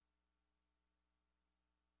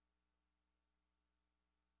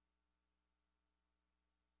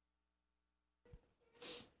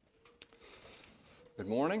Good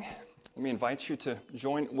morning. Let me invite you to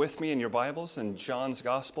join with me in your Bibles in John's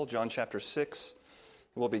Gospel, John chapter 6.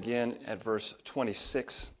 We'll begin at verse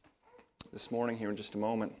 26 this morning here in just a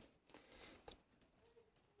moment.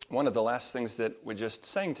 One of the last things that we just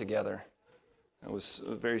sang together was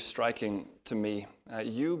very striking to me.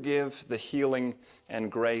 You give the healing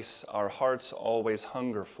and grace our hearts always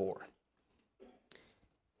hunger for.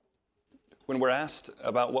 When we're asked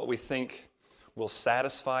about what we think will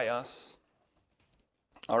satisfy us,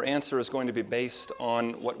 our answer is going to be based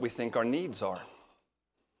on what we think our needs are.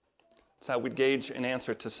 That's how we'd gauge an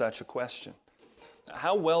answer to such a question.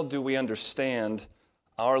 How well do we understand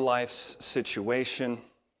our life's situation,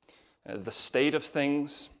 the state of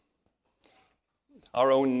things,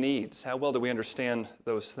 our own needs? How well do we understand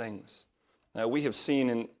those things? Now, we have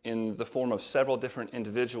seen in the form of several different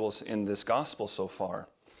individuals in this gospel so far,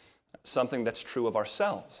 something that's true of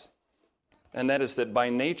ourselves. And that is that by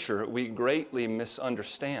nature, we greatly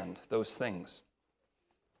misunderstand those things.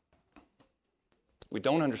 We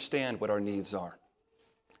don't understand what our needs are,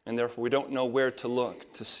 and therefore we don't know where to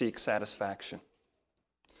look to seek satisfaction.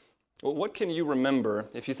 Well, what can you remember,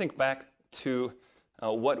 if you think back to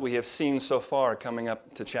what we have seen so far coming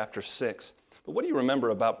up to chapter 6, but what do you remember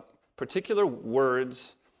about particular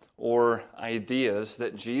words or ideas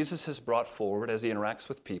that Jesus has brought forward as he interacts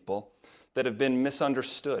with people that have been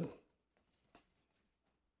misunderstood?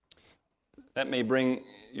 That may bring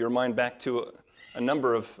your mind back to a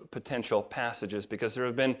number of potential passages because there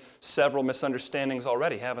have been several misunderstandings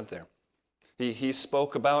already, haven't there? He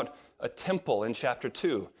spoke about a temple in chapter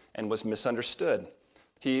 2 and was misunderstood.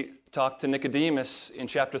 He talked to Nicodemus in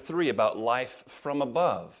chapter 3 about life from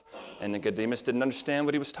above, and Nicodemus didn't understand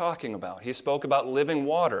what he was talking about. He spoke about living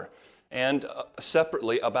water and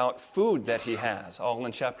separately about food that he has, all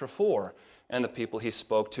in chapter 4, and the people he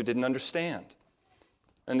spoke to didn't understand.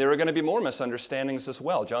 And there are going to be more misunderstandings as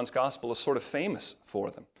well. John's gospel is sort of famous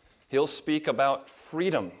for them. He'll speak about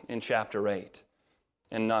freedom in chapter 8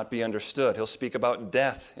 and not be understood. He'll speak about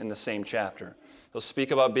death in the same chapter. He'll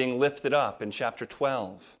speak about being lifted up in chapter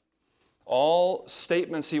 12. All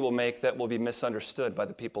statements he will make that will be misunderstood by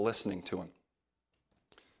the people listening to him.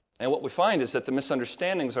 And what we find is that the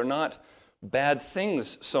misunderstandings are not bad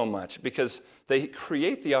things so much because they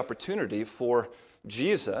create the opportunity for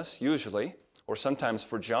Jesus, usually, or sometimes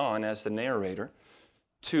for John as the narrator,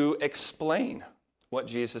 to explain what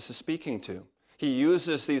Jesus is speaking to. He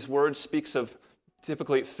uses these words, speaks of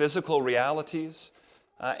typically physical realities,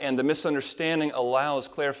 and the misunderstanding allows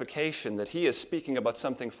clarification that he is speaking about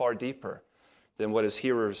something far deeper than what his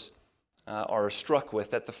hearers are struck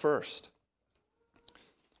with at the first.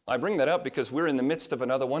 I bring that up because we're in the midst of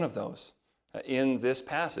another one of those in this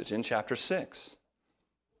passage, in chapter 6.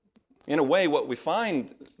 In a way, what we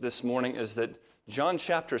find this morning is that John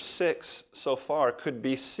chapter 6 so far could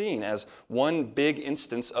be seen as one big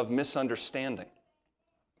instance of misunderstanding.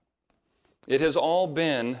 It has all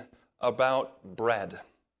been about bread.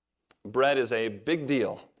 Bread is a big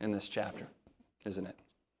deal in this chapter, isn't it?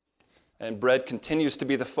 And bread continues to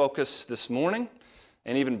be the focus this morning,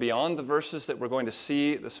 and even beyond the verses that we're going to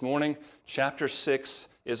see this morning, chapter 6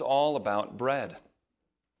 is all about bread.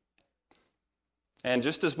 And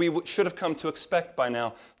just as we should have come to expect by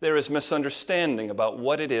now, there is misunderstanding about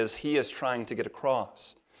what it is he is trying to get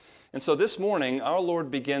across. And so this morning, our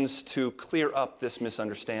Lord begins to clear up this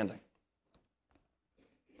misunderstanding.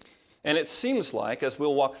 And it seems like, as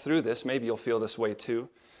we'll walk through this, maybe you'll feel this way too,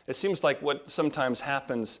 it seems like what sometimes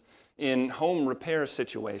happens in home repair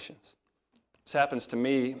situations. This happens to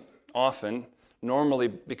me often, normally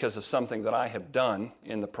because of something that I have done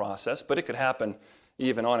in the process, but it could happen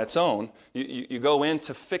even on its own. You go in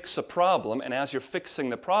to fix a problem, and as you're fixing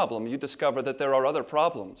the problem, you discover that there are other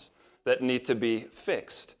problems that need to be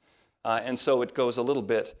fixed. And so it goes a little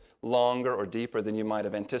bit longer or deeper than you might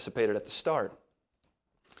have anticipated at the start.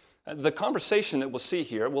 The conversation that we'll see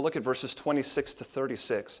here, we'll look at verses 26 to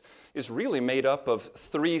 36, is really made up of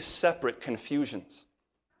three separate confusions,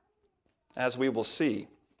 as we will see.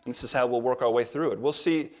 And this is how we'll work our way through it. We'll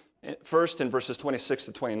see first, in verses 26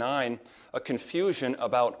 to 29, a confusion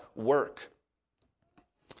about work.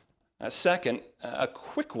 Second, a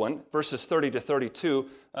quick one, verses 30 to 32,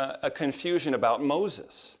 a confusion about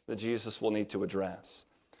Moses that Jesus will need to address.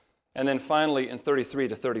 And then finally, in 33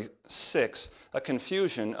 to 36, a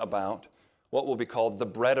confusion about what will be called the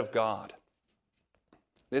bread of God.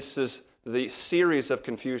 This is the series of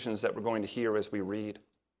confusions that we're going to hear as we read.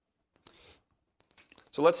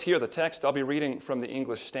 So let's hear the text. I'll be reading from the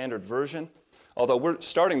English Standard Version. Although we're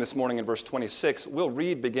starting this morning in verse 26, we'll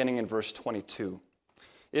read beginning in verse 22.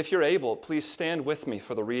 If you're able, please stand with me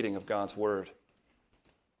for the reading of God's Word.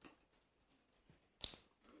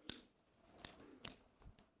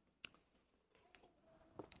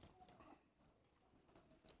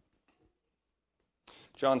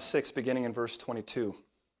 John 6, beginning in verse 22.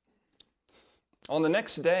 On the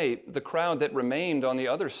next day, the crowd that remained on the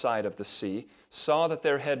other side of the sea saw that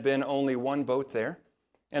there had been only one boat there,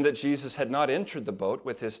 and that Jesus had not entered the boat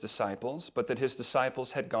with his disciples, but that his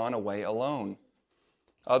disciples had gone away alone.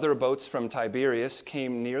 Other boats from Tiberias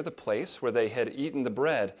came near the place where they had eaten the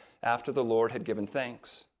bread after the Lord had given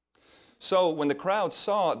thanks. So when the crowd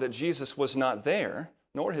saw that Jesus was not there,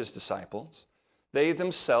 nor his disciples, they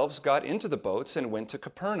themselves got into the boats and went to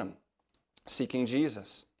Capernaum, seeking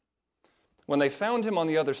Jesus. When they found him on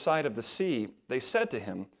the other side of the sea, they said to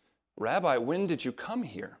him, "Rabbi, when did you come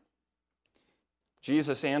here?"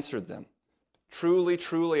 Jesus answered them, "Truly,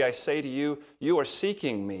 truly, I say to you, you are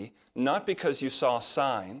seeking me, not because you saw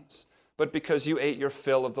signs, but because you ate your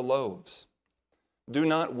fill of the loaves. Do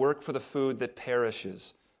not work for the food that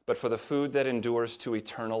perishes, but for the food that endures to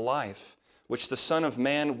eternal life, which the Son of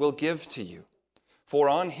Man will give to you. For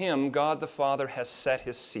on him God the Father has set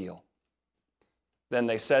his seal." Then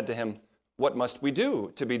they said to him, "What must we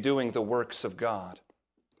do to be doing the works of God?"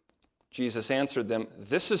 Jesus answered them,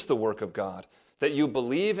 "This is the work of God, that you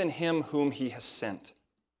believe in him whom he has sent."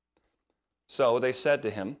 So they said to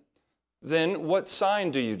him, "Then what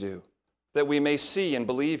sign do you do, that we may see and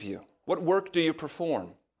believe you? What work do you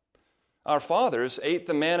perform? Our fathers ate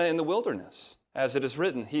the manna in the wilderness. As it is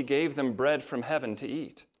written, he gave them bread from heaven to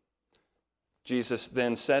eat." Jesus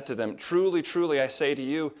then said to them, "Truly, truly, I say to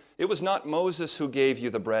you, it was not Moses who gave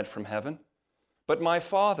you the bread from heaven, but my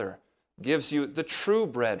Father gives you the true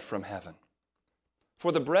bread from heaven.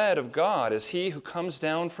 For the bread of God is he who comes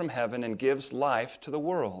down from heaven and gives life to the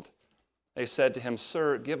world." They said to him,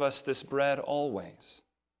 "Sir, give us this bread always."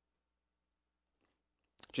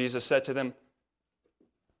 Jesus said to them,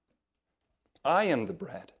 "I am the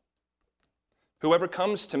bread. Whoever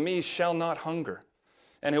comes to me shall not hunger,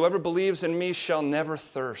 and whoever believes in me shall never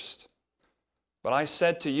thirst. But I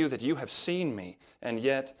said to you that you have seen me, and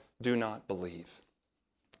yet do not believe."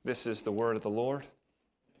 This is the word of the Lord.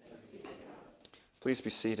 Please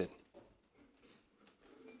be seated.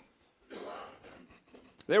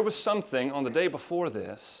 There was something on the day before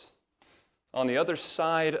this, on the other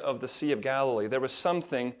side of the Sea of Galilee, there was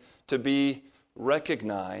something to be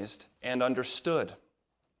recognized and understood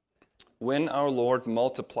when our Lord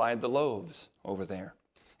multiplied the loaves over there.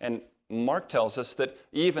 And Mark tells us that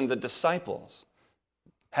even the disciples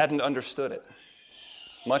hadn't understood it,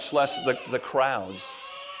 much less the crowds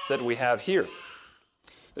that we have here.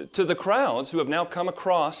 To the crowds who have now come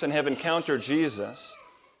across and have encountered Jesus,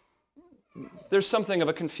 there's something of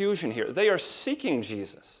a confusion here. They are seeking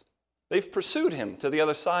Jesus. They've pursued him to the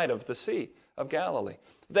other side of the Sea of Galilee.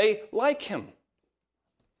 They like him.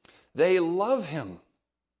 They love him.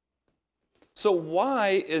 So why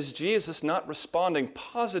is Jesus not responding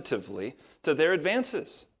positively to their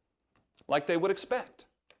advances like they would expect?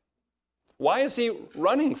 Why is he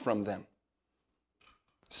running from them,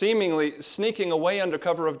 seemingly sneaking away under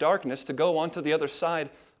cover of darkness to go onto the other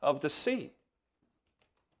side of the sea?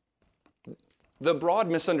 The broad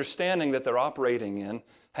misunderstanding that they're operating in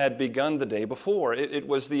had begun the day before. It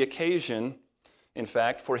was the occasion, in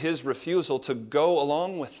fact, for his refusal to go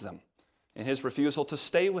along with them and his refusal to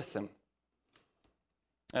stay with them.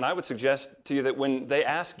 And I would suggest to you that when they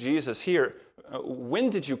ask Jesus here, "When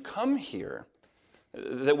did you come here?"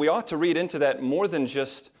 that we ought to read into that more than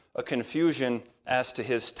just a confusion as to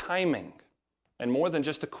his timing, and more than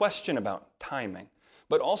just a question about timing,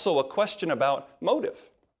 but also a question about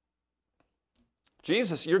motive.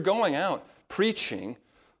 Jesus, you're going out preaching,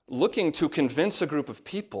 looking to convince a group of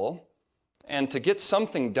people and to get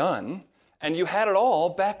something done, and you had it all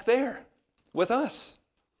back there with us.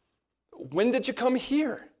 When did you come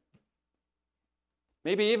here?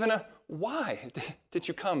 Maybe even a why did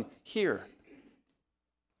you come here?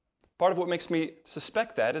 Part of what makes me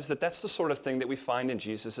suspect that is that that's the sort of thing that we find in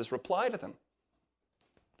Jesus' reply to them.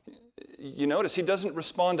 You notice he doesn't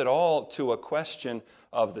respond at all to a question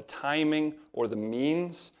of the timing or the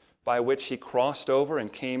means by which he crossed over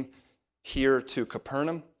and came here to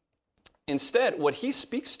Capernaum. Instead, what he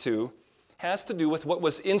speaks to has to do with what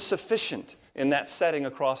was insufficient in that setting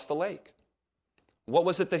across the lake. What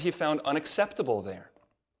was it that he found unacceptable there?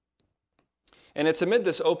 And it's amid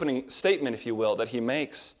this opening statement, if you will, that he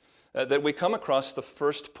makes that we come across the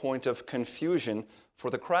first point of confusion for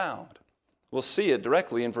the crowd. We'll see it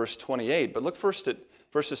directly in verse 28, but look first at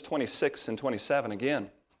verses 26 and 27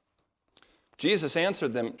 again. Jesus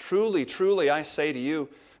answered them, "Truly, truly, I say to you,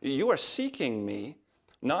 you are seeking me,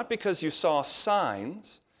 not because you saw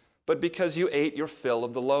signs, but because you ate your fill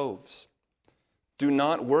of the loaves. Do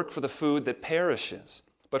not work for the food that perishes,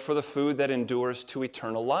 but for the food that endures to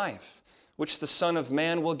eternal life, which the Son of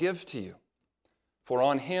Man will give to you. For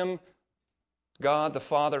on him God the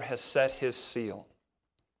Father has set his seal.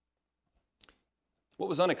 What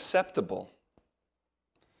was unacceptable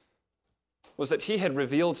was that he had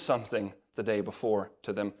revealed something the day before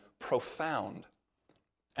to them, profound,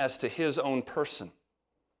 as to his own person,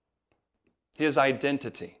 his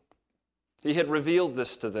identity. He had revealed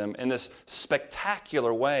this to them in this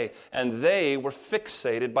spectacular way, and they were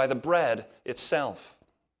fixated by the bread itself.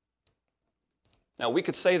 Now, we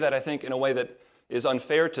could say that, I think, in a way that is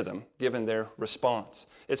unfair to them, given their response.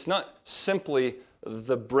 It's not simply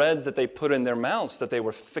the bread that they put in their mouths that they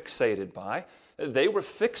were fixated by. They were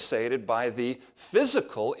fixated by the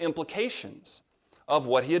physical implications of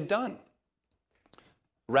what he had done,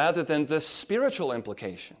 rather than the spiritual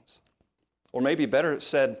implications. Or maybe better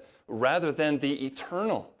said, rather than the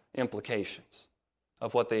eternal implications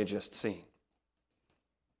of what they had just seen.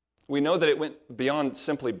 We know that it went beyond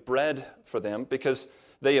simply bread for them because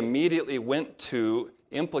they immediately went to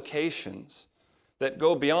implications that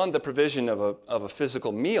go beyond the provision of a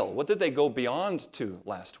physical meal. What did they go beyond to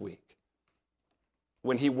last week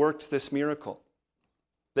when he worked this miracle?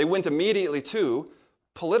 They went immediately to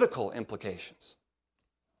political implications.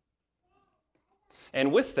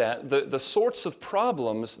 And with that, the sorts of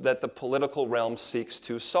problems that the political realm seeks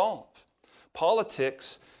to solve.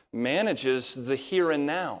 Politics manages the here and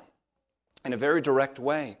now in a very direct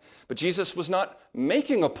way. But Jesus was not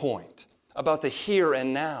making a point about the here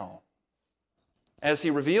and now as he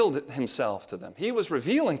revealed himself to them. He was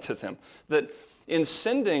revealing to them that in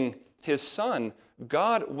sending his Son,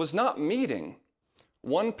 God was not meeting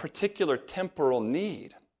one particular temporal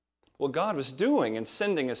need. What God was doing in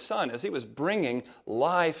sending his Son is he was bringing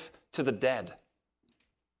life to the dead.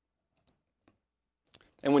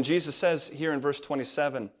 And when Jesus says here in verse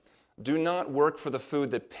 27, do not work for the food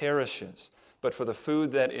that perishes, but for the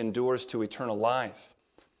food that endures to eternal life,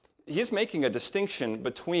 he's making a distinction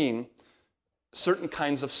between certain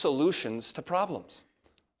kinds of solutions to problems,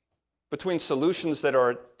 between solutions that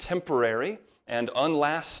are temporary and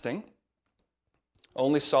unlasting,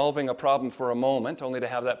 only solving a problem for a moment, only to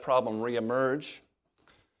have that problem reemerge,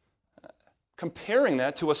 comparing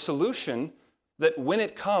that to a solution that when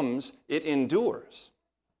it comes, it endures.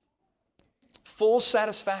 Full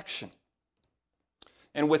satisfaction,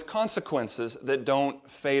 and with consequences that don't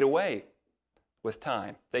fade away with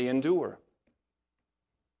time. They endure.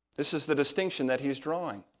 This is the distinction that he's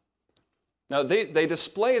drawing. Now, they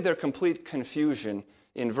display their complete confusion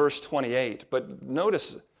in verse 28, but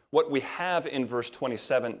notice what we have in verse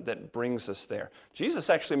 27 that brings us there. Jesus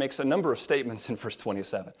actually makes a number of statements in verse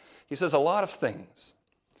 27. He says a lot of things.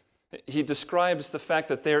 He describes the fact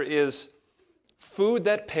that there is food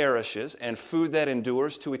that perishes and food that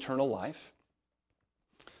endures to eternal life.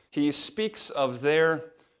 He speaks of their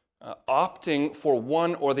opting for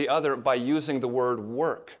one or the other by using the word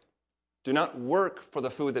work. Do not work for the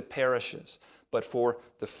food that perishes, but for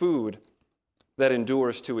the food that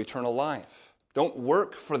endures to eternal life. Don't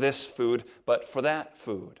work for this food, but for that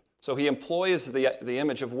food. So he employs the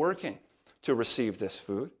image of working to receive this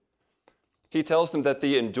food. He tells them that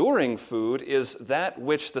the enduring food is that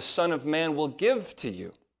which the Son of Man will give to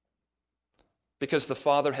you, because the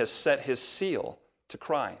Father has set his seal to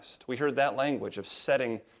Christ. We heard that language of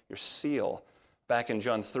setting your seal back in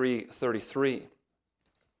John 3:33,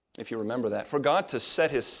 if you remember that. For God to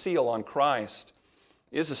set his seal on Christ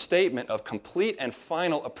is a statement of complete and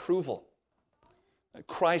final approval.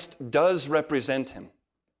 Christ does represent him.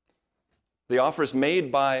 The offers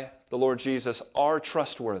made by the Lord Jesus are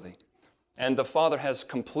trustworthy, and the Father has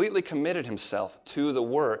completely committed himself to the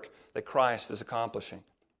work that Christ is accomplishing.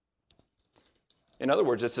 In other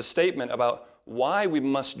words, it's a statement about why we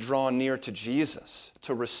must draw near to Jesus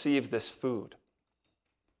to receive this food.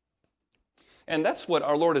 And that's what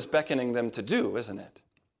our Lord is beckoning them to do, isn't it?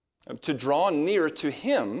 To draw near to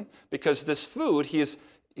him, because this food he's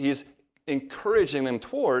encouraging them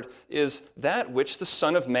toward is that which the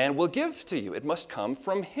Son of Man will give to you. It must come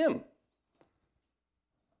from him.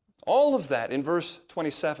 All of that in verse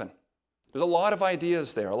 27. There's a lot of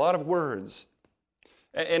ideas there, a lot of words.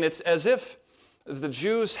 And it's as if the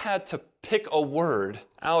Jews had to pick a word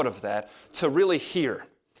out of that to really hear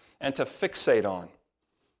and to fixate on.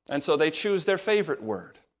 And so they choose their favorite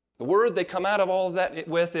word. The word they come out of all of that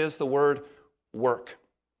with is the word work.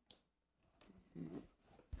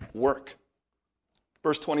 Work.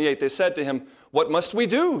 Verse 28, they said to him, what must we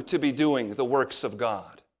do to be doing the works of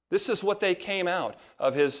God? This is what they came out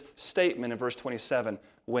of his statement in verse 27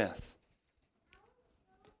 with.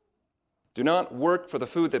 Do not work for the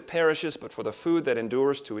food that perishes, but for the food that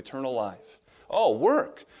endures to eternal life. Oh,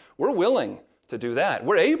 work. We're willing to do that.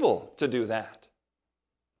 We're able to do that.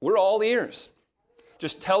 We're all ears.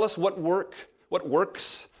 Just tell us what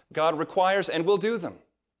works God requires, and we'll do them.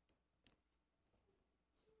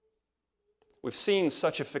 We've seen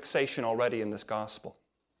such a fixation already in this gospel.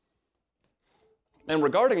 And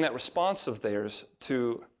regarding that response of theirs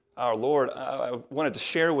to our Lord, I wanted to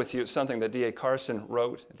share with you something that D.A. Carson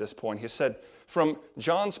wrote at this point. He said, from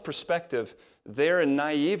John's perspective, their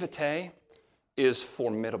naivete is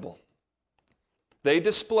formidable. They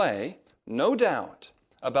display no doubt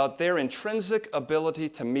about their intrinsic ability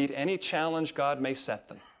to meet any challenge God may set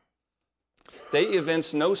them. They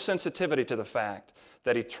evince no sensitivity to the fact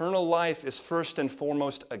that eternal life is first and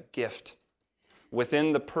foremost a gift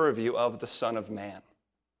within the purview of the Son of Man.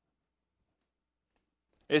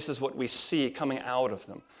 This is what we see coming out of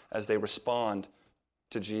them as they respond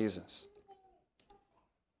to Jesus.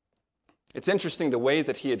 It's interesting the way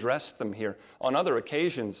that he addressed them here. On other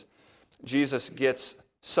occasions, Jesus gets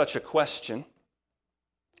such a question.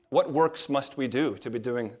 What works must we do to be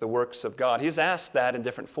doing the works of God? He's asked that in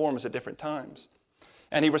different forms at different times.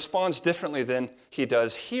 And he responds differently than he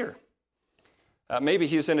does here. Maybe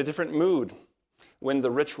he's in a different mood when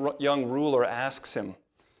the rich young ruler asks him,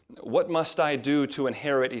 what must I do to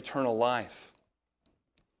inherit eternal life?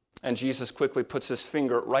 And Jesus quickly puts his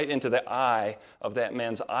finger right into the eye of that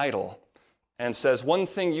man's idol and says, one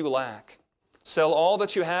thing you lack. Sell all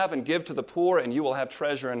that you have and give to the poor, and you will have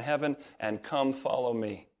treasure in heaven, and come follow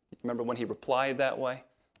me. Remember when he replied that way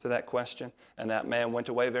to that question? And that man went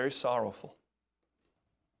away very sorrowful.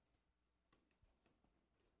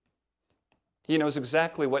 He knows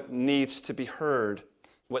exactly what needs to be heard,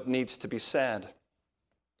 what needs to be said.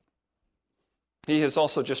 He has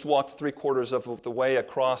also just walked 3/4 of the way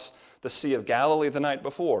across the Sea of Galilee the night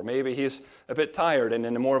before. Maybe he's a bit tired and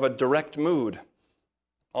in more of a direct mood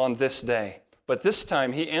on this day. But this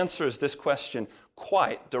time he answers this question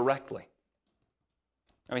quite directly.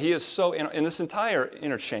 I mean, he is so, in this entire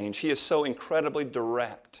interchange, he is so incredibly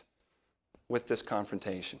direct with this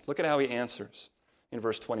confrontation. Look at how he answers in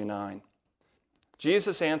verse 29.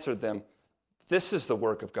 Jesus answered them, this is the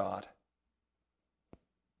work of God,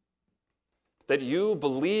 that you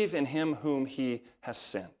believe in him whom he has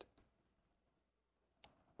sent.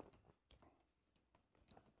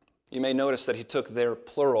 You may notice that he took their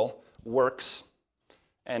plural works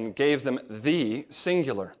and gave them the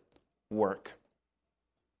singular work.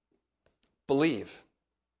 Believe.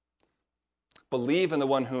 Believe in the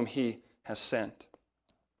one whom he has sent.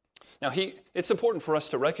 Now, it's important for us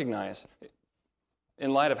to recognize,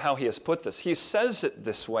 in light of how he has put this, he says it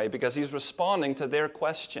this way because he's responding to their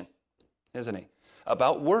question, isn't he?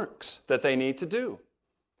 About works that they need to do.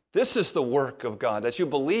 This is the work of God, that you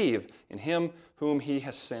believe in him whom he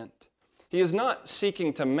has sent. He is not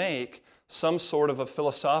seeking to make some sort of a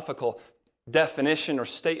philosophical definition or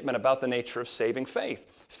statement about the nature of saving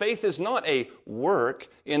faith. Faith is not a work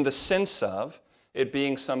in the sense of it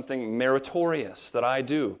being something meritorious that I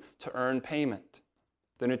do to earn payment.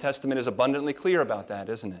 The New Testament is abundantly clear about that,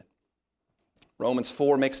 isn't it? Romans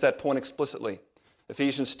 4 makes that point explicitly.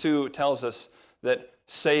 Ephesians 2 tells us that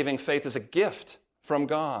saving faith is a gift from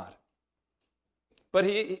God. But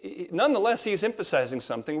nonetheless, he's emphasizing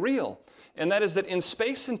something real, and that is that in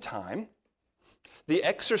space and time, the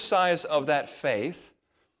exercise of that faith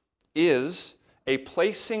is a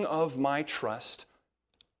placing of my trust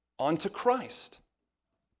onto Christ.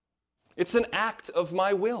 It's an act of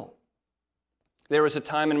my will. There is a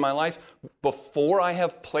time in my life before I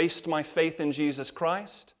have placed my faith in Jesus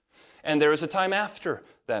Christ, and there is a time after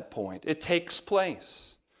that point. It takes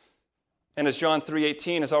place. And as John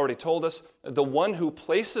 3:18 has already told us, the one who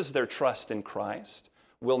places their trust in Christ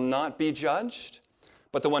will not be judged,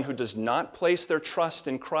 but the one who does not place their trust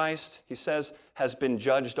in Christ, he says, has been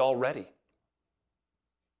judged already.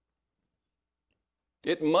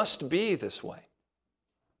 It must be this way.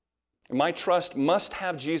 My trust must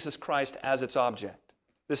have Jesus Christ as its object.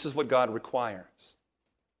 This is what God requires.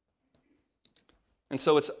 And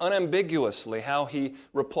so it's unambiguously how he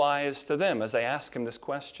replies to them as they ask him this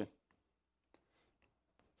question.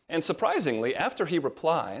 And surprisingly, after he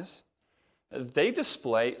replies, they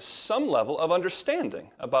display some level of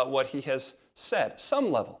understanding about what he has said,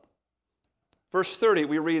 some level. Verse 30,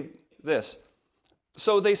 we read this.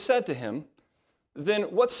 So they said to him, then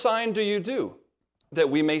what sign do you do that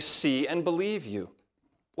we may see and believe you?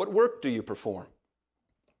 What work do you perform?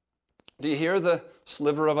 Do you hear the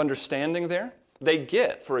sliver of understanding there? They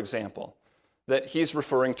get, for example, that he's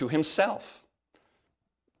referring to himself.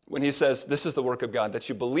 When he says, this is the work of God, that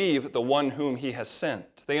you believe the one whom he has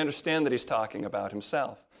sent. They understand that he's talking about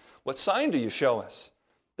himself. What sign do you show us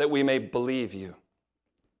that we may believe you?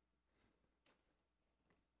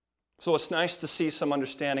 So it's nice to see some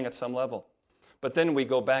understanding at some level. But then we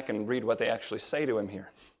go back and read what they actually say to him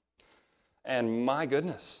here. And my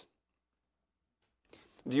goodness,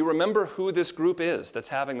 do you remember who this group is that's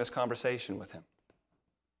having this conversation with him?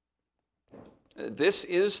 This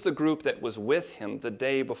is the group that was with him the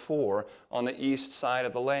day before on the east side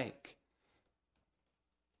of the lake,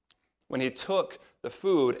 when he took the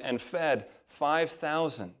food and fed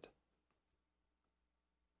 5,000.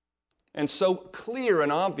 And so clear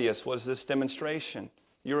and obvious was this demonstration.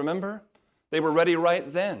 You remember? They were ready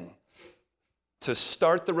right then to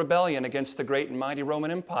start the rebellion against the great and mighty Roman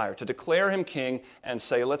Empire, to declare him king and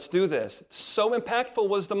say, let's do this. So impactful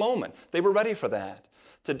was the moment. They were ready for that.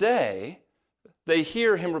 Today, they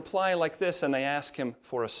hear him reply like this, and they ask him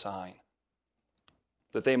for a sign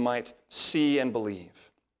that they might see and believe.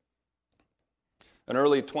 An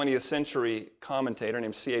early 20th century commentator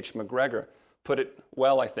named C.H. McGregor put it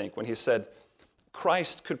well, I think, when he said,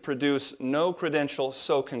 Christ could produce no credential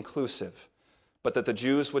so conclusive, but that the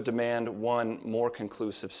Jews would demand one more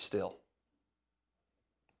conclusive still.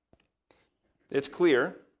 It's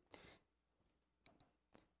clear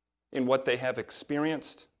in what they have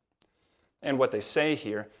experienced and what they say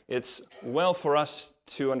here. It's well for us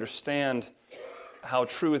to understand how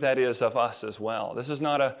true that is of us as well. This is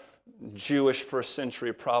not a Jewish first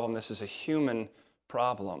century problem. This is a human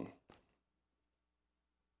problem.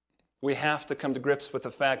 We have to come to grips with the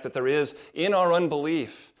fact that there is, in our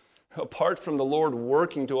unbelief, apart from the Lord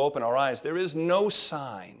working to open our eyes, there is no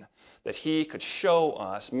sign that he could show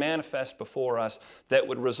us, manifest before us, that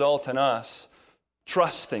would result in us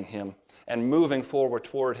trusting him and moving forward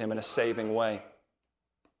toward him in a saving way.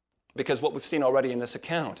 Because what we've seen already in this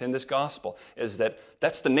account, in this gospel, is that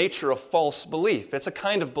that's the nature of false belief. It's a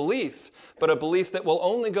kind of belief, but a belief that will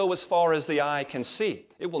only go as far as the eye can see.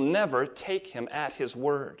 It will never take him at his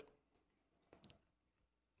word.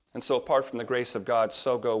 And so apart from the grace of God,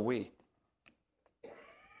 so go we.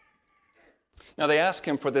 Now they ask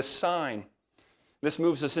him for this sign. This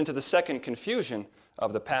moves us into the second confusion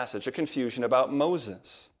of the passage, a confusion about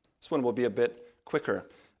Moses. This one will be a bit quicker.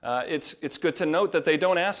 It's good to note that they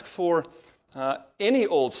don't ask for any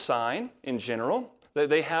old sign in general.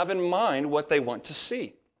 They have in mind what they want to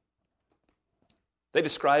see. They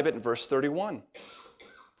describe it in verse 31.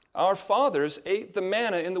 Our fathers ate the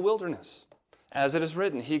manna in the wilderness. As it is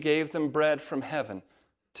written, he gave them bread from heaven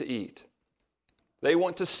to eat. They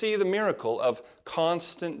want to see the miracle of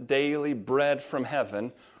constant daily bread from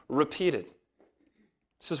heaven repeated.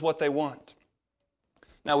 This is what they want.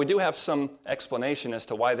 Now, we do have some explanation as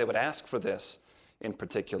to why they would ask for this in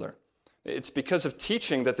particular. It's because of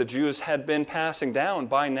teaching that the Jews had been passing down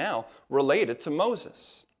by now related to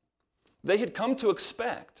Moses. They had come to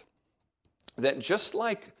expect that just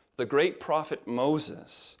like the great prophet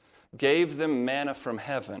Moses gave them manna from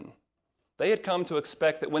heaven, they had come to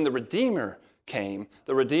expect that when the Redeemer came,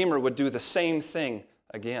 the Redeemer would do the same thing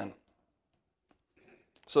again.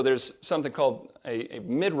 So there's something called a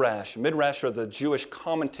midrash. Midrash are the Jewish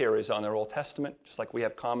commentaries on their Old Testament, just like we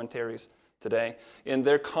have commentaries today. In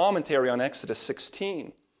their commentary on Exodus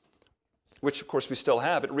 16, which of course we still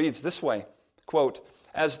have, it reads this way, quote,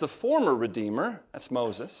 as the former Redeemer, that's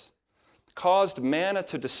Moses, caused manna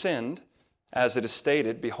to descend, as it is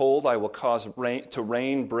stated, behold, I will cause to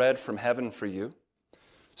rain bread from heaven for you.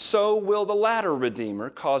 So will the latter Redeemer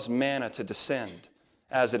cause manna to descend,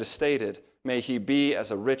 as it is stated, may he be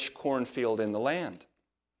as a rich cornfield in the land.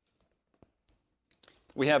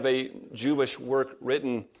 We have a Jewish work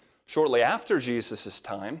written shortly after Jesus'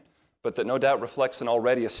 time, but that no doubt reflects an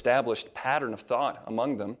already established pattern of thought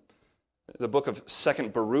among them. The book of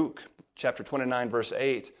 2nd Baruch, chapter 29, verse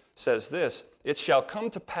 8, says this, it shall come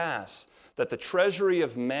to pass that the treasury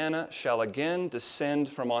of manna shall again descend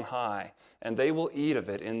from on high, and they will eat of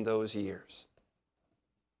it in those years.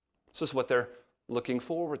 This is what they're looking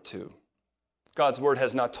forward to. God's word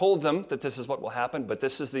has not told them that this is what will happen, but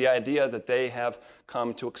this is the idea that they have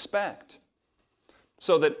come to expect.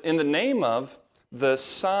 So that in the name of the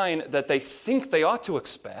sign that they think they ought to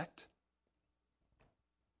expect,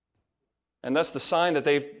 and thus the sign that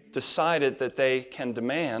they've decided that they can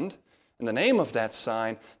demand, in the name of that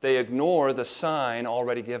sign, they ignore the sign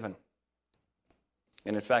already given.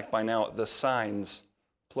 And in fact, by now, the signs,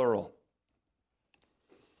 plural.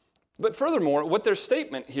 But furthermore, what their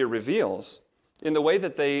statement here reveals, in the way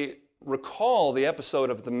that they recall the episode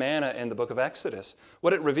of the manna in the book of Exodus,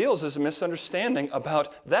 what it reveals is a misunderstanding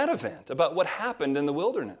about that event, about what happened in the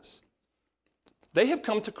wilderness. They have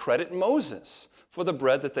come to credit Moses for the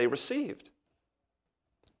bread that they received.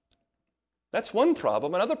 That's one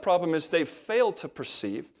problem. Another problem is they've failed to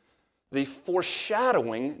perceive the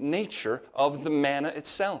foreshadowing nature of the manna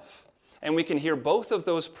itself. And we can hear both of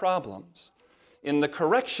those problems in the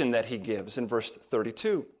correction that he gives in verse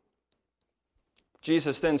 32.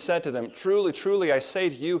 Jesus then said to them, "Truly, truly, I say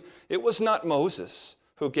to you, it was not Moses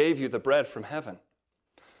who gave you the bread from heaven,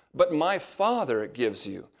 but my Father gives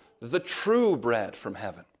you the true bread from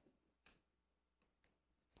heaven."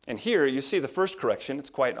 And here you see the first correction. It's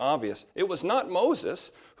quite obvious. It was not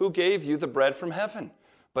Moses who gave you the bread from heaven,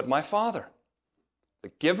 but my Father. The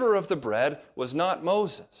giver of the bread was not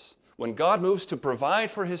Moses. When God moves to provide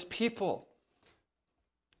for his people,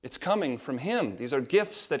 it's coming from him. These are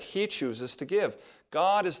gifts that he chooses to give.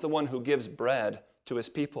 God is the one who gives bread to his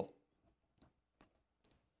people.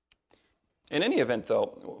 In any event,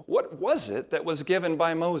 though, what was it that was given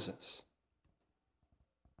by Moses?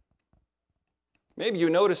 Maybe you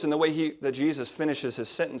notice in the way that Jesus finishes his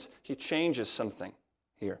sentence, he changes something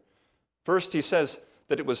here. First, he says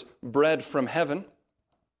that it was bread from heaven.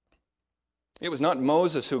 It was not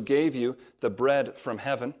Moses who gave you the bread from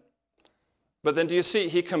heaven. But then do you see,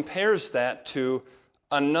 he compares that to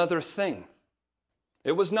another thing.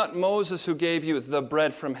 It was not Moses who gave you the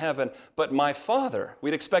bread from heaven, but my Father.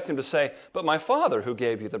 We'd expect him to say, but my Father who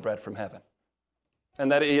gave you the bread from heaven.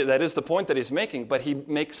 And that is the point that he's making, but he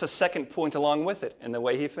makes a second point along with it in the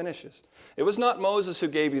way he finishes. It was not Moses who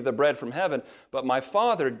gave you the bread from heaven, but my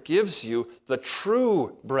Father gives you the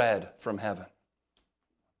true bread from heaven.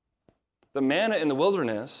 The manna in the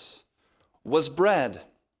wilderness was bread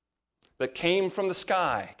that came from the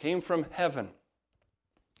sky, came from heaven.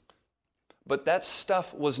 But that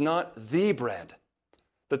stuff was not the bread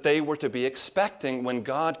that they were to be expecting when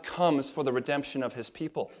God comes for the redemption of his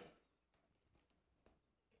people.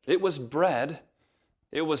 It was bread.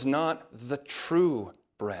 It was not the true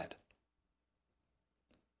bread.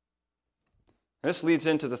 And this leads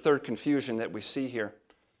into the third confusion that we see here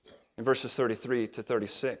in verses 33 to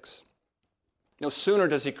 36. No sooner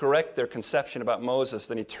does he correct their conception about Moses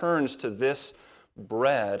than he turns to this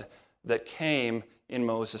bread that came in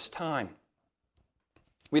Moses' time.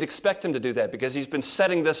 We'd expect him to do that because he's been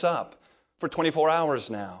setting this up for 24 hours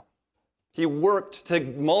now. He worked to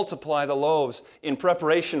multiply the loaves in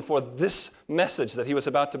preparation for this message that he was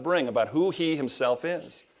about to bring about who he himself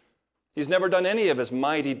is. He's never done any of his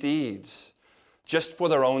mighty deeds just for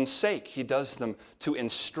their own sake. He does them to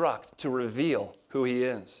instruct, to reveal who he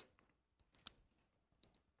is.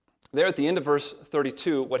 There at the end of verse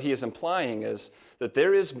 32, what he is implying is that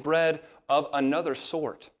there is bread of another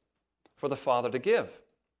sort for the Father to give.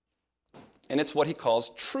 And it's what he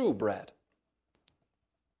calls true bread.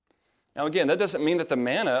 Now again, that doesn't mean that the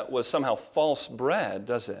manna was somehow false bread,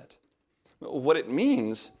 does it? What it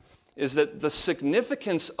means is that the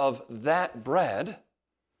significance of that bread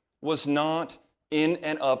was not in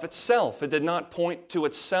and of itself. It did not point to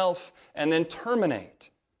itself and then terminate.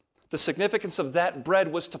 The significance of that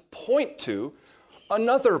bread was to point to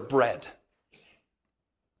another bread.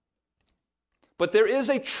 But there is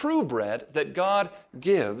a true bread that God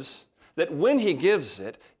gives, that when he gives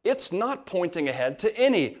it, it's not pointing ahead to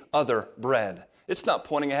any other bread. It's not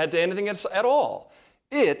pointing ahead to anything at all.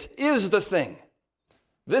 It is the thing.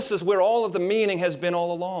 This is where all of the meaning has been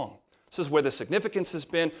all along. This is where the significance has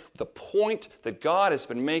been. The point that God has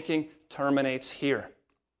been making terminates here.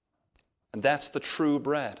 And that's the true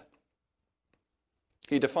bread.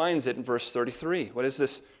 He defines it in verse 33. What is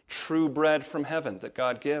this true bread from heaven that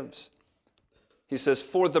God gives? He says,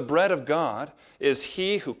 "For the bread of God is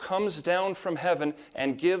he who comes down from heaven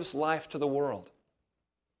and gives life to the world."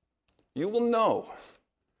 You will know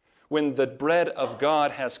when the bread of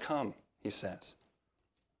God has come, he says.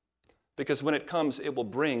 Because when it comes, it will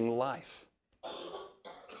bring life.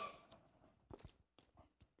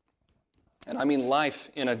 And I mean life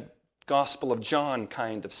in a Gospel of John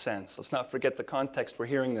kind of sense. Let's not forget the context we're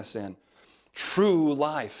hearing this in. True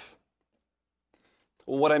life.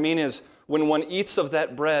 Well, what I mean is, when one eats of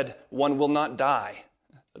that bread, one will not die.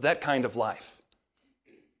 That kind of life.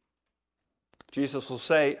 Jesus will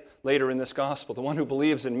say later in this gospel, "The one who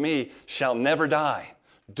believes in me shall never die."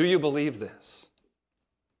 Do you believe this?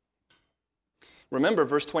 Remember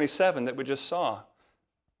verse 27 that we just saw.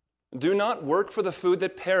 "Do not work for the food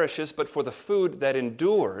that perishes, but for the food that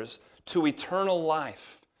endures to eternal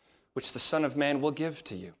life, which the Son of Man will give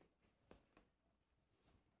to you."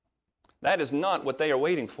 That is not what they are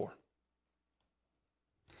waiting for.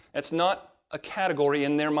 It's not a category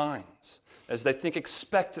in their minds as they think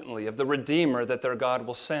expectantly of the Redeemer that their God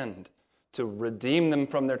will send to redeem them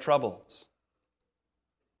from their troubles.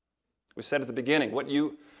 We said at the beginning, what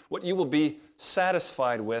you will be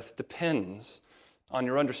satisfied with depends on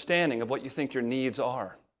your understanding of what you think your needs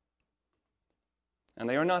are. And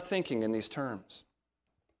they are not thinking in these terms.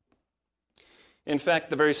 In fact,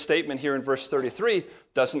 the very statement here in verse 33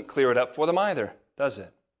 doesn't clear it up for them either, does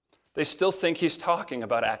it? They still think he's talking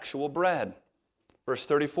about actual bread. Verse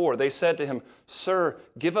 34, they said to him, "Sir,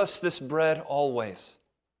 give us this bread always."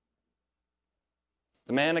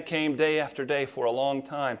 The manna came day after day for a long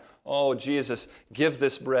time. Oh, Jesus, give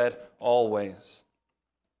this bread always.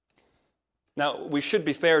 Now, we should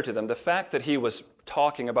be fair to them. The fact that he was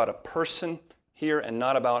talking about a person here and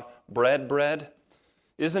not about bread,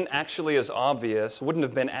 isn't actually as obvious, wouldn't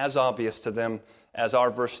have been as obvious to them as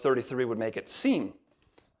our verse 33 would make it seem.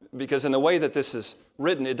 Because in the way that this is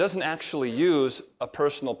written, it doesn't actually use a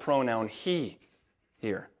personal pronoun he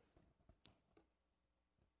here.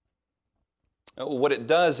 What it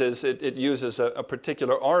does is it uses a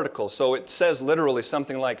particular article. So it says literally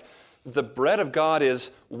something like, the bread of God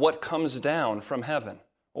is what comes down from heaven,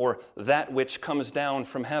 or that which comes down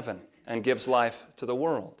from heaven and gives life to the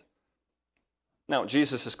world. Now,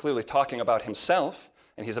 Jesus is clearly talking about himself,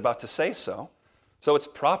 and he's about to say so. So it's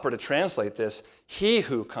proper to translate this, he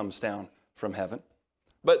who comes down from heaven.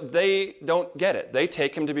 But they don't get it. They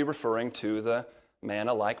take him to be referring to the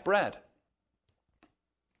manna-like bread.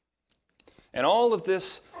 And all of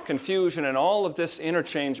this confusion and all of this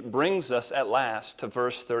interchange brings us at last to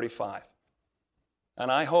verse 35.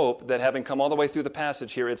 And I hope that having come all the way through the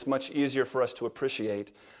passage here, it's much easier for us to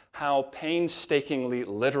appreciate how painstakingly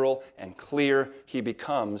literal and clear he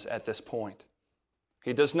becomes at this point.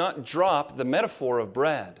 He does not drop the metaphor of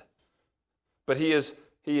bread, but he is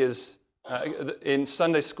in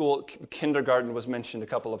Sunday school, kindergarten was mentioned a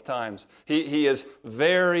couple of times. He is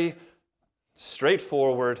very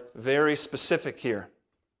straightforward, very specific here.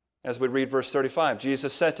 As we read verse 35,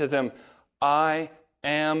 Jesus said to them, "I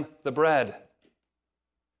am the bread."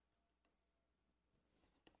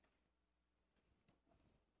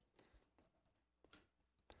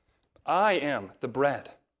 I am the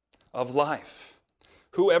bread of life.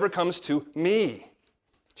 Whoever comes to me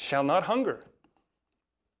shall not hunger.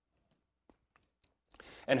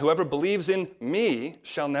 And whoever believes in me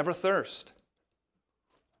shall never thirst.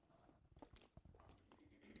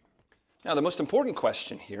 Now, the most important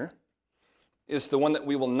question here is the one that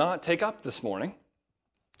we will not take up this morning,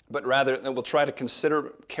 but rather that we'll try to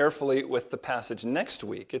consider carefully with the passage next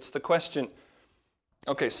week. It's the question,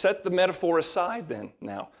 okay, set the metaphor aside then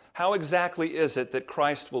now. How exactly is it that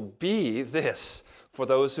Christ will be this for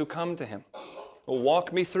those who come to him? Well,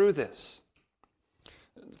 walk me through this.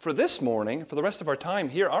 For this morning, for the rest of our time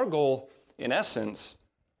here, our goal, in essence,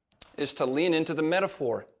 is to lean into the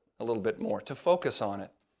metaphor a little bit more, to focus on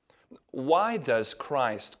it. Why does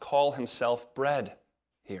Christ call himself bread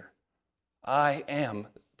here? I am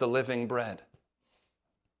the living bread.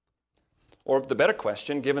 Or the better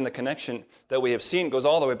question, given the connection that we have seen, goes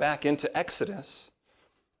all the way back into Exodus.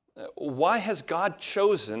 Why has God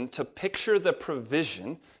chosen to picture the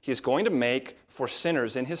provision he's going to make for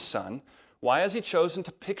sinners in his Son? Why has he chosen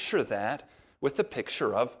to picture that with the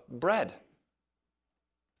picture of bread?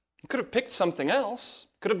 He could have picked something else,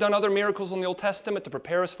 could have done other miracles in the Old Testament to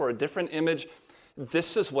prepare us for a different image.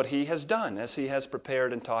 This is what he has done as he has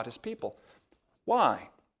prepared and taught his people. Why?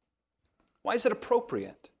 Why is it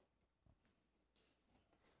appropriate?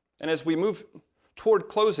 And as we move toward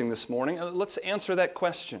closing this morning, let's answer that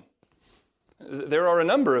question. There are a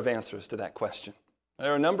number of answers to that question.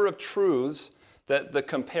 There are a number of truths that the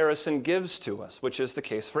comparison gives to us, which is the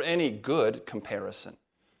case for any good comparison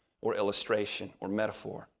or illustration or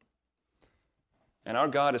metaphor. And our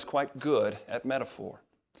God is quite good at metaphor.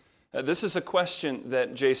 This is a question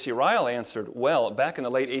that J.C. Ryle answered well back in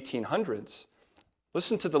the late 1800s.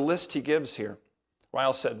 Listen to the list he gives here.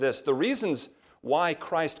 Ryle said this, "The reasons why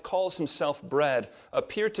Christ calls himself bread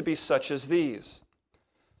appear to be such as these.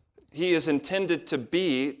 He is intended to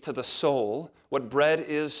be to the soul what bread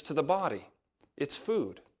is to the body. It's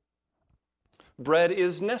food. Bread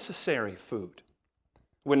is necessary food.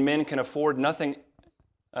 When men can afford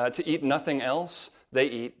to eat nothing else, they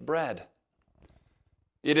eat bread.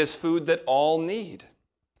 It is food that all need.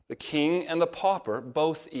 The king and the pauper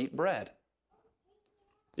both eat bread.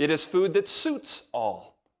 It is food that suits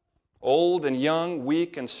all. Old and young,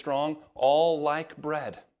 weak and strong, all like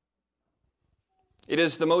bread. It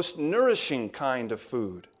is the most nourishing kind of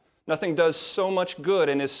food. Nothing does so much good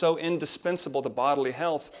and is so indispensable to bodily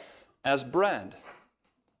health as bread."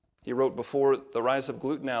 He wrote before the rise of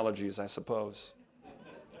gluten allergies, I suppose.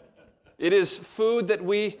 "It is food that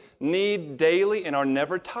we need daily and are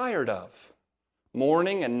never tired of.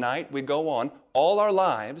 Morning and night we go on all our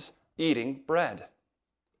lives eating bread."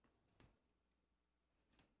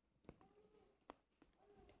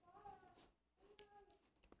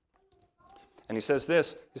 And he says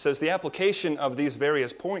this, he says the application of these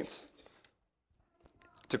various points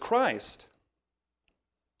to Christ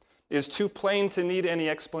is too plain to need any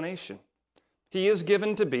explanation. He is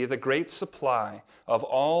given to be the great supply of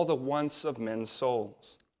all the wants of men's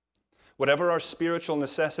souls, whatever our spiritual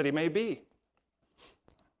necessity may be.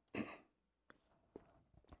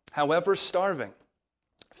 However starving,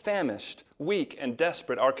 famished, weak, and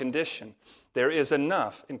desperate our condition, there is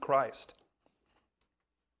enough in Christ.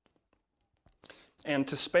 And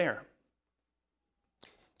to spare.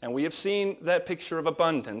 And we have seen that picture of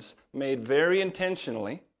abundance made very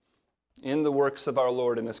intentionally in the works of our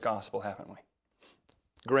Lord in this gospel, haven't we?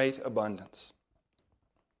 Great abundance.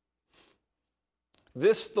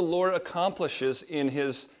 This the Lord accomplishes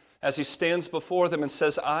as he stands before them and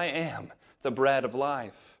says, I am the bread of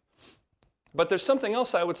life. But there's something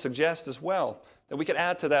else I would suggest as well that we could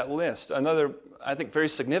add to that list. Another, I think, very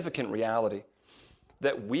significant reality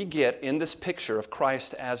that we get in this picture of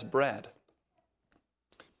Christ as bread.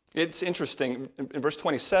 It's interesting, in verse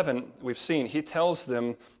 27, we've seen, he tells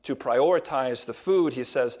them to prioritize the food. He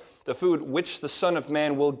says, the food which the Son of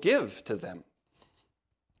Man will give to them.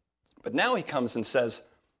 But now he comes and says,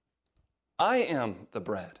 I am the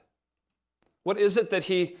bread. What is it that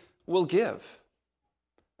he will give?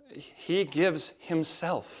 He gives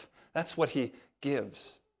himself. That's what he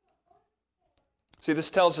gives. See,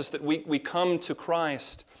 this tells us that we come to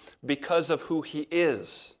Christ because of who he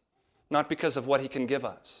is, not because of what he can give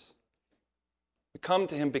us. We come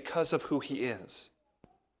to him because of who he is.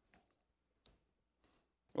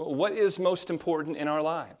 What is most important in our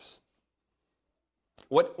lives?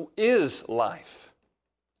 What is life?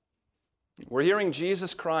 We're hearing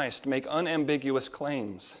Jesus Christ make unambiguous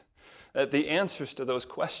claims that the answers to those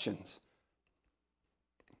questions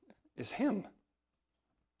is him.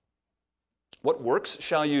 What works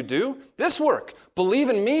shall you do? This work. Believe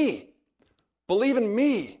in me. Believe in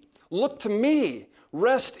me. Look to me.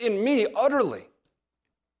 Rest in me utterly.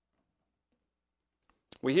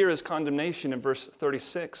 We hear his condemnation in verse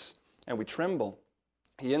 36, and we tremble.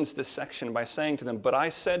 He ends this section by saying to them, but I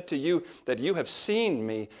said to you that you have seen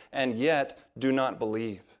me, and yet do not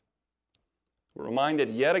believe. We're reminded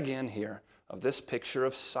yet again here of this picture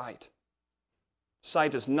of sight.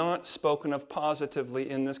 Sight is not spoken of positively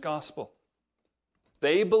in this gospel.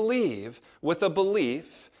 They believe with a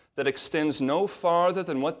belief that extends no farther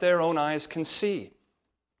than what their own eyes can see.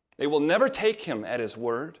 They will never take him at his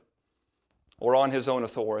word or on his own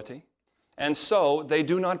authority, and so they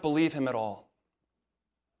do not believe him at all.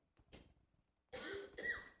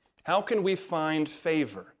 How can we find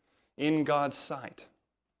favor in God's sight?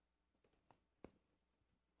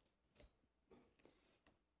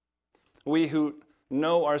 We who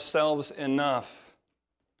know ourselves enough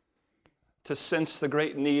to sense the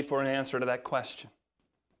great need for an answer to that question.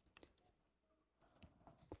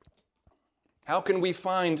 How can we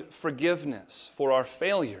find forgiveness for our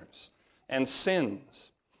failures and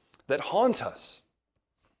sins that haunt us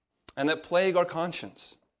and that plague our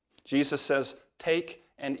conscience? Jesus says, take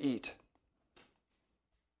and eat.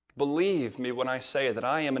 Believe me when I say that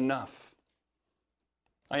I am enough.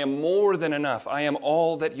 I am more than enough. I am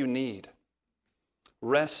all that you need.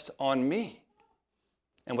 Rest on me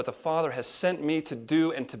and what the Father has sent me to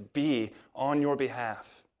do and to be on your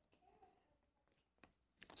behalf.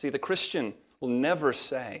 See, the Christian will never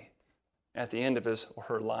say at the end of his or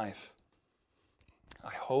her life,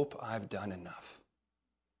 I hope I've done enough.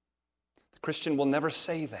 The Christian will never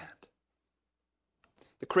say that.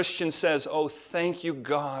 The Christian says, oh, thank you,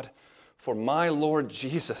 God, for my Lord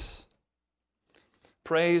Jesus.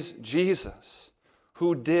 Praise Jesus,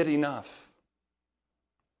 who did enough.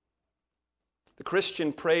 The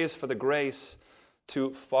Christian prays for the grace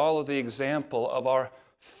to follow the example of our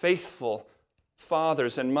faithful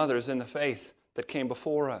fathers and mothers in the faith that came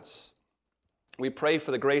before us. We pray for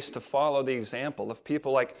the grace to follow the example of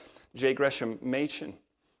people like J. Gresham Machen,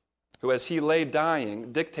 who as he lay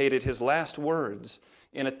dying dictated his last words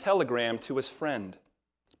in a telegram to his friend.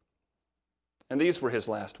 And these were his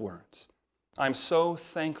last words. I'm so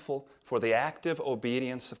thankful for the active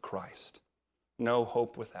obedience of Christ. No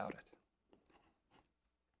hope without it.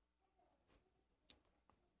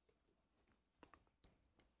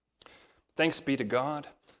 Thanks be to God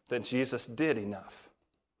that Jesus did enough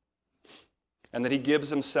and that he gives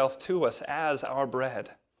himself to us as our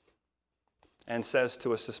bread and says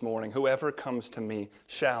to us this morning, whoever comes to me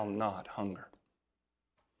shall not hunger.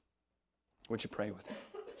 Would you pray with me?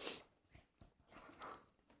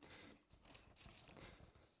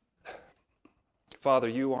 Father,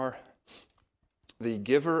 you are the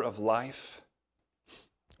giver of life,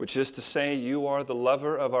 which is to say you are the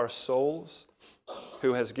lover of our souls,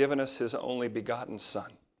 who has given us his only begotten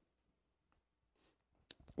Son.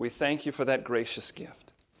 We thank you for that gracious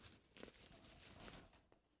gift.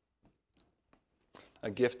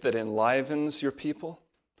 a gift that enlivens your people,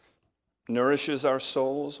 nourishes our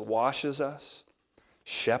souls, washes us,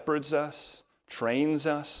 shepherds us, trains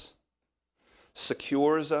us,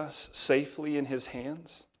 secures us safely in his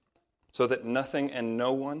hands, so that nothing and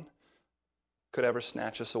no one could ever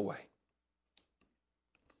snatch us away.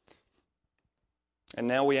 And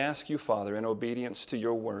now we ask you, Father, in obedience to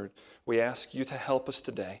your word, we ask you to help us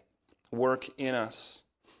today, work in us,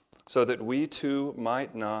 so that we too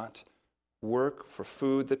might not work for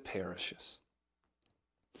food that perishes.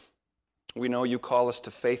 We know you call us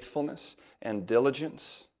to faithfulness and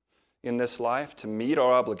diligence in this life, to meet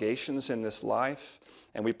our obligations in this life,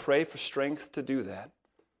 and we pray for strength to do that.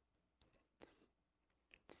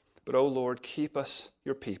 But, O Lord, keep us,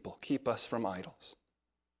 your people, keep us from idols.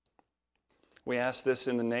 We ask this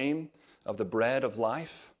in the name of the bread of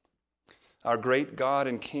life, our great God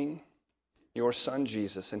and King, your Son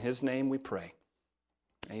Jesus. In his name we pray.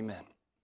 Amen.